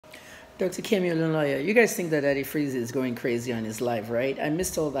Dr. Kemi Olunloyo, you guys think that Eddie Freeze is going crazy on his live, right? I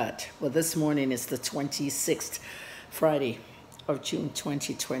missed all that. Well, this morning it's the 26th, Friday of June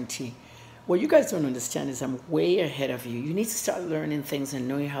 2020. What you guys don't understand is I'm way ahead of you. You need to start learning things and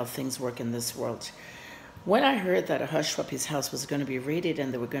knowing how things work in this world. When I heard that a Hushpuppi's house was going to be raided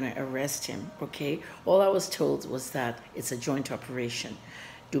and they were going to arrest him, okay, all I was told was that it's a joint operation.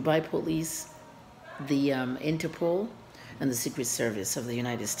 Dubai police, the Interpol, and the Secret Service of the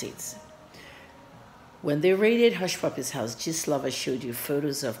United States. When they raided Hushpuppi's house, Gislava showed you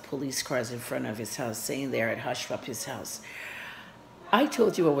photos of police cars in front of his house saying they're at Hushpuppi's house. I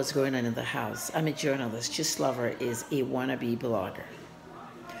told you what was going on in the house. I'm a journalist. Gislava is a wannabe blogger.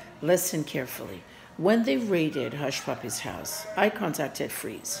 Listen carefully. When they raided Hushpuppi's house, I contacted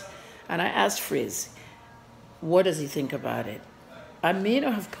Freeze. And I asked Freeze, what does he think about it? I may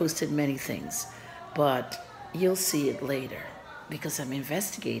not have posted many things, but you'll see it later, because I'm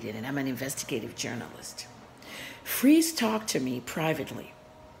investigating and I'm an investigative journalist. Freeze talked to me privately,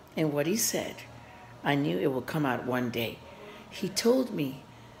 and what he said, I knew it would come out one day. He told me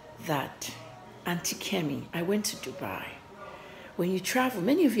that, Auntie Kemi, I went to Dubai. When you travel,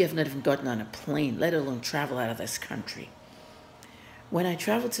 many of you have not even gotten on a plane, let alone travel out of this country. When I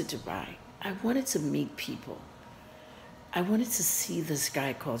traveled to Dubai, I wanted to meet people. I wanted to see this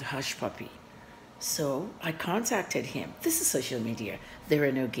guy called Hushpuppi. So I contacted him. This is social media. There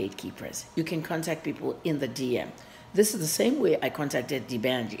are no gatekeepers. You can contact people in the DM. This is the same way I contacted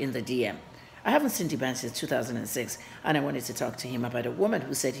D'banj in the DM. I haven't seen D'banj since 2006, and I wanted to talk to him about a woman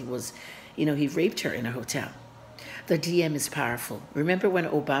who said he raped her in a hotel. The DM is powerful. Remember when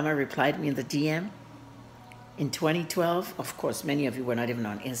Obama replied me in the DM? In 2012, of course, many of you were not even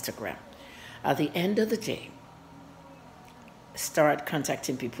on Instagram. At the end of the day, start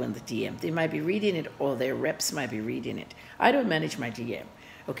contacting people in the DM. They might be reading it, or their reps might be reading it. I don't manage my DM.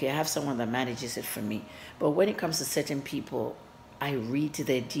 Okay, I have someone that manages it for me. But when it comes to certain people, I read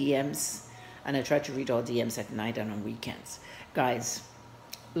their DMs, and I try to read all DMs at night and on weekends. Guys,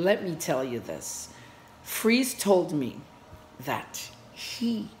 let me tell you this. Freeze told me that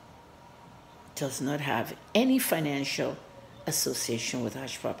he does not have any financial association with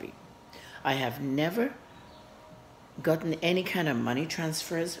Hushpuppi. I have never gotten any kind of money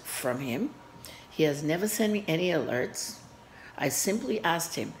transfers from him. He has never sent me any alerts. I simply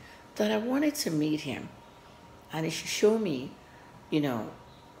asked him that I wanted to meet him and he should show me,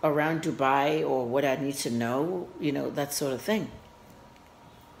 around Dubai or what I need to know, that sort of thing.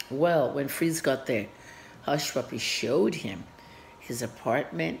 Well, when Freeze got there, Hushpuppi showed him his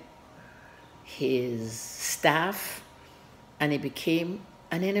apartment, his staff, and it became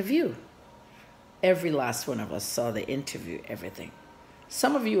an interview. Every last one of us saw the interview, everything.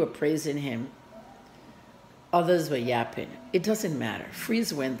 Some of you were praising him. Others were yapping. It doesn't matter.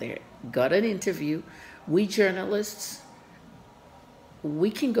 Freeze went there, got an interview. We journalists, we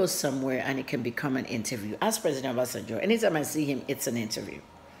can go somewhere and it can become an interview. Ask President Obasanjo. Anytime I see him, it's an interview.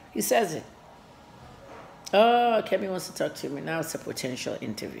 He says it. Oh, Kemi wants to talk to me. Now it's a potential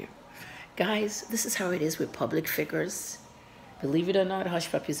interview. Guys, this is how it is with public figures. Believe it or not,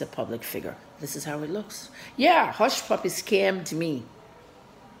 Hushpuppi is a public figure. This is how it looks. Yeah, Hushpuppi scammed me.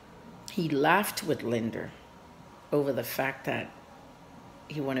 He laughed with Linda over the fact that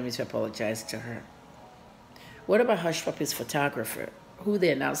he wanted me to apologize to her. What about Hushpuppi's photographer, who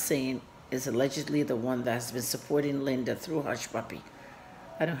they're now saying is allegedly the one that has been supporting Linda through Hushpuppi?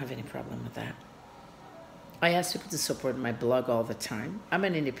 I don't have any problem with that. I ask people to support my blog all the time. I'm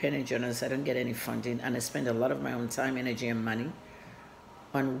an independent journalist. I don't get any funding, and I spend a lot of my own time, energy, and money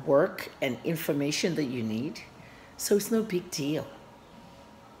on work and information that you need. So it's no big deal.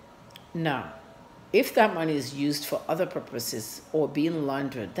 Now, if that money is used for other purposes or being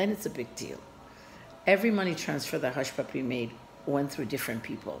laundered, then it's a big deal. Every money transfer that Hushpuppi made went through different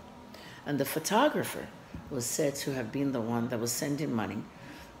people. And the photographer was said to have been the one that was sending money,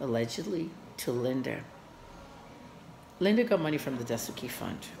 allegedly, to Linda. Linda got money from the Dasuki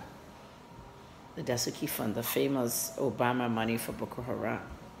Fund. The Dasuki Fund, the famous Obama money for Boko Haram.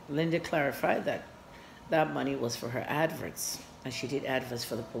 Linda clarified that that money was for her adverts, and she did adverts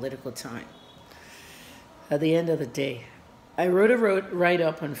for the Political Time. At the end of the day, I wrote a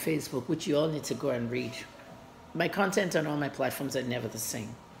write-up on Facebook, which you all need to go and read. My content on all my platforms are never the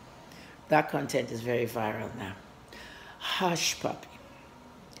same. That content is very viral now. Hushpuppi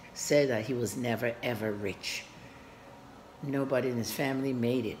said that he was never, ever rich. Nobody in his family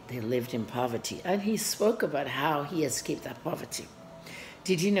made it. They lived in poverty. And he spoke about how he escaped that poverty.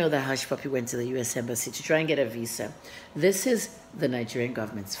 Did you know that Hushpuppi went to the U.S. Embassy to try and get a visa? This is the Nigerian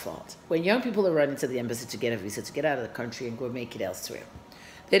government's fault. When young people are running to the embassy to get a visa, to get out of the country and go make it elsewhere,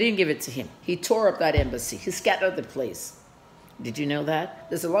 They didn't give it to him. He tore up that embassy. He scattered the place. Did you know that?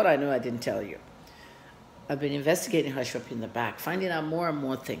 There's a lot I know I didn't tell you. I've been investigating Hushpuppi in the back, finding out more and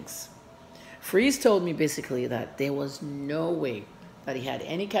more things. Freeze told me basically that there was no way that he had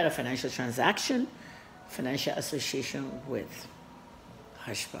any kind of financial transaction, financial association with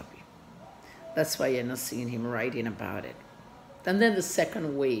Hushpuppi. That's why you're not seeing him writing about it. And then the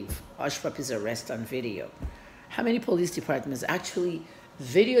second wave, Hushpuppi's arrest on video. How many police departments actually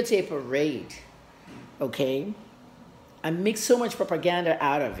videotape a raid, okay, and make so much propaganda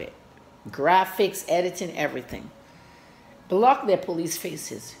out of it? Graphics, editing, everything. Block their police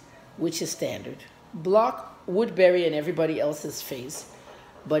faces, which is standard. Block Woodbury and everybody else's face,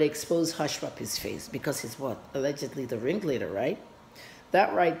 but expose Hushpuppi's face because he's what? Allegedly the ringleader, right?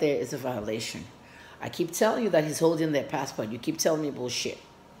 That right there is a violation. I keep telling you that he's holding their passport. You keep telling me bullshit.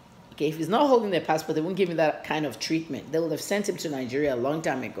 Okay, if he's not holding their passport, they won't give him that kind of treatment. They would have sent him to Nigeria a long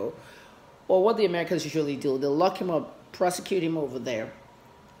time ago. Or what the Americans usually do, they'll lock him up, prosecute him over there,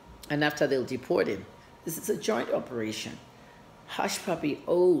 and after they'll deport him. This is a joint operation. Hushpuppi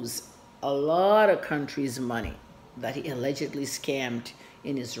owes a lot of countries money that he allegedly scammed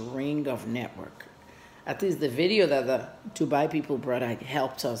in his ring of network. At least the video that the Dubai people brought out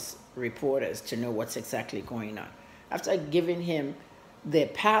helped us reporters to know what's exactly going on. After giving him their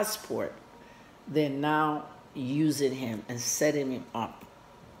passport, they're now using him and setting him up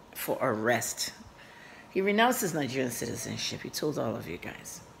for arrest. He renounced his Nigerian citizenship. He told all of you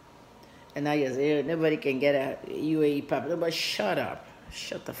guys. And now you're saying, nobody can get a UAE passport. But shut up.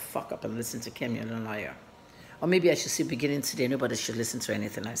 Shut the fuck up and listen to Kemi Olunloyo. Or maybe I should say beginning today, nobody should listen to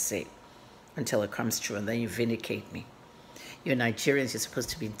anything I say until it comes true, and then you vindicate me. You're Nigerians, you're supposed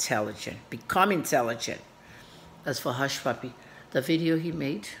to be intelligent. Become intelligent. As for Hushpuppi, the video he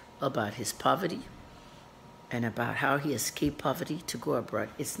made about his poverty and about how he escaped poverty to go abroad,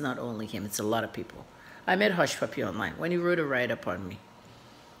 it's not only him, it's a lot of people. I met Hushpuppi online when he wrote a write-up on me.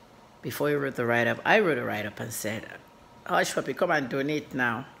 Before he wrote the write-up, I wrote a write-up and said, Hushpuppi, come and donate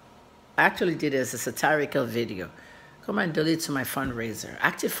now. I actually did it as a satirical video. Come and donate to my fundraiser,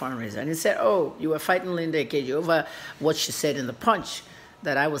 active fundraiser. And he said, oh, you were fighting Linda Ikeji over what she said in the Punch,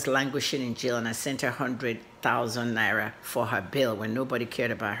 that I was languishing in jail and I sent her 100,000 naira for her bail when nobody cared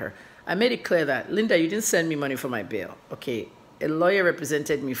about her. I made it clear that, Linda, you didn't send me money for my bail. Okay, a lawyer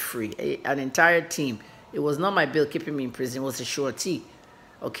represented me free, an entire team. It was not my bail keeping me in prison, it was a surety.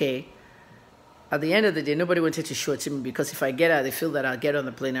 Okay? At the end of the day, nobody wanted to surety me because if I get out, they feel that I'll get on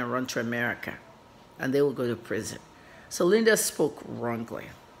the plane and run to America. And they will go to prison. So Linda spoke wrongly.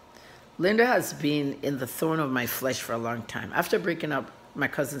 Linda has been in the thorn of my flesh for a long time. After breaking up my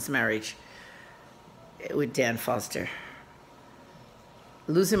cousin's marriage with Dan Foster,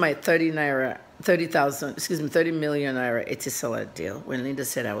 losing my 30 million naira Etisalat deal, when Linda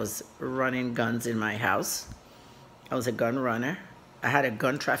said I was running guns in my house, I was a gun runner. I had a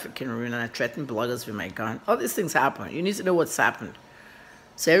gun trafficking ring and I threatened bloggers with my gun. All these things happen. You need to know what's happened.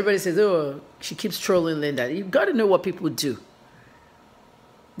 So everybody says, oh, she keeps trolling Linda. You've got to know what people do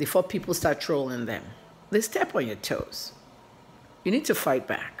before people start trolling them. They step on your toes. You need to fight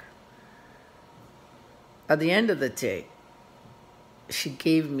back. At the end of the day, she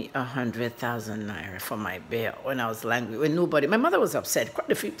gave me 100,000 naira for my bail when I was languid. When nobody, my mother was upset.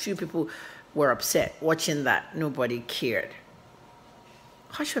 Quite a few people were upset watching that. Nobody cared.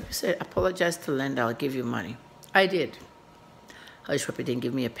 Hushpuppi said, apologize to Linda, I'll give you money. I did. Hushpuppi didn't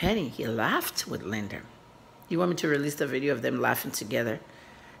give me a penny. He laughed with Linda. You want me to release the video of them laughing together?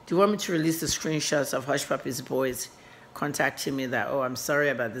 Do you want me to release the screenshots of Hushpuppi's boys contacting me that, oh, I'm sorry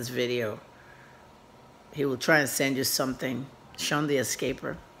about this video. He will try and send you something. Sean the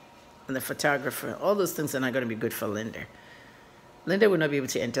escaper and the photographer. All those things are not going to be good for Linda. Linda will not be able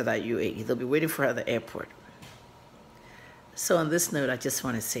to enter that UAE. They'll be waiting for her at the airport. So on this note, I just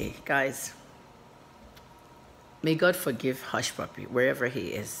want to say, guys, may God forgive Hushpuppi wherever he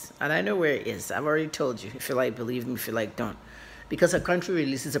is. And I know where he is. I've already told you. If you like, believe me. If you like, don't. Because a country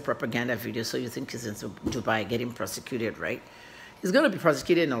releases a propaganda video, so you think he's in Dubai getting prosecuted, right? He's going to be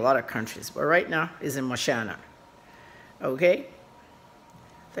prosecuted in a lot of countries. But right now, he's in Moshana. Okay?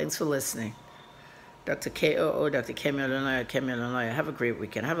 Thanks for listening. Dr. KOO, Dr. Kemi Olunloyo, have a great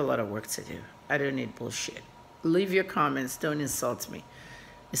weekend. I have a lot of work to do. I don't need bullshit. Leave your comments. Don't insult me.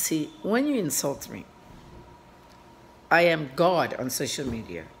 You see, when you insult me, I am God on social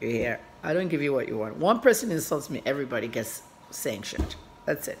media. You hear? I don't give you what you want. One person insults me, everybody gets sanctioned.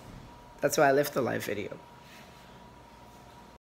 That's it. That's why I left the live video.